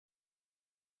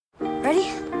Ready?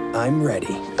 I'm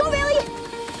ready. Go, Bailey!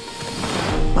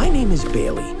 My name is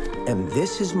Bailey, and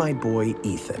this is my boy,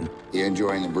 Ethan. You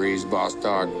enjoying the breeze, boss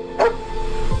dog?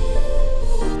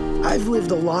 I've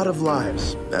lived a lot of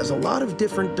lives as a lot of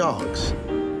different dogs,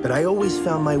 but I always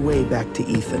found my way back to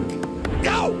Ethan.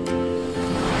 Go!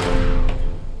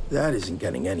 That isn't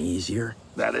getting any easier.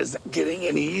 That isn't getting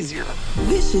any easier.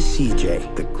 This is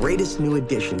CJ, the greatest new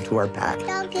addition to our pack.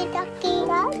 Doggy, doggy,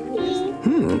 doggy.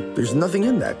 There's nothing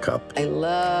in that cup. I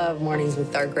love mornings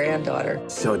with our granddaughter.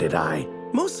 So did I.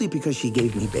 Mostly because she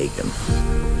gave me bacon.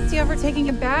 Is you ever taking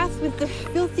a bath with the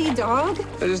filthy dog?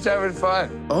 They're just having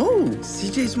fun. Oh,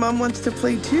 CJ's mom wants to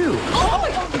play too.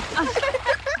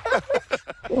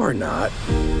 Or not.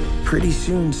 Pretty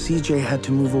soon, CJ had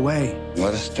to move away.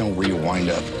 Let us know where you wind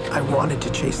up. I wanted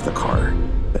to chase the car,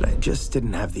 but I just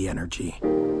didn't have the energy.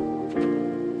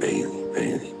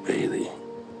 Bailey,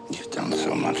 you've done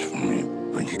so much for me.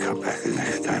 When you come back the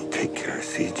next time, take care of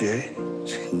CJ.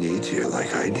 She needs you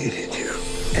like I needed you.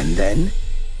 And then,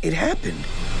 it happened.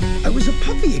 I was a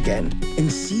puppy again, and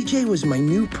CJ was my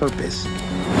new purpose.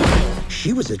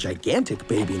 She was a gigantic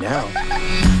baby now.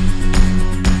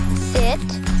 Sit.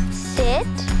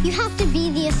 You have to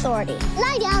be the authority.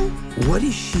 Lie down. What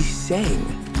is she saying?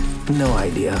 No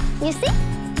idea. You see?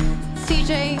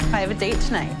 CJ, I have a date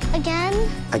tonight. Again?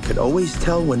 I could always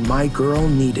tell when my girl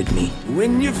needed me.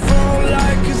 When you fall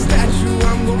like a statue,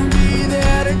 I'm gonna be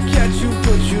there to catch you,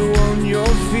 put you on your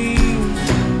feet.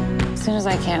 As soon as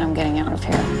I can, I'm getting out of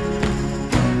here.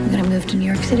 I'm gonna move to New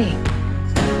York City.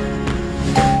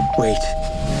 Wait.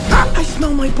 I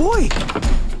smell my boy!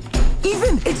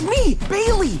 Ethan, it's me,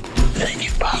 Bailey! Thank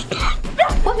you, boss dog.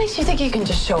 What makes you think you can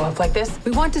just show up like this?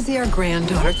 We want to see our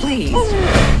granddaughter, please.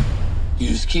 You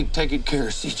just keep taking care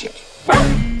of CJ.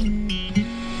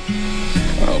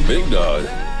 Oh, big dog.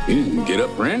 You didn't get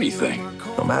up for anything.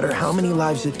 No matter how many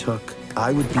lives it took,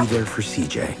 I would be there for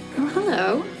CJ. Oh,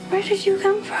 hello. Where did you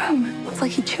come from? Looks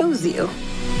like he chose you.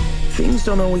 Things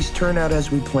don't always turn out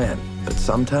as we plan, but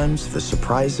sometimes the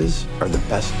surprises are the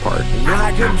best part.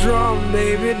 Like a drum,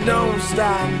 baby, don't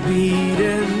stop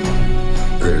beating.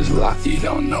 There's a lot you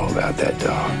don't know about that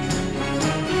dog.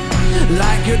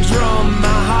 Like a drum,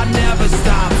 my heart never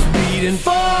stops beating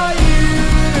for you,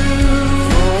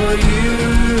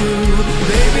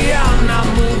 baby, I'm not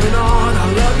moving on. I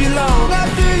love you long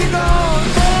after you're gone.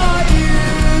 For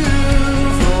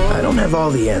you, I don't have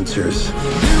all the answers,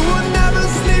 you would never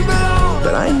sleep alone.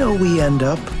 but I know we end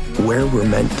up where we're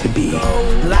meant to be.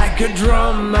 Like a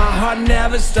drum, my heart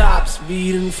never stops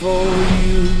beating for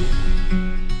you.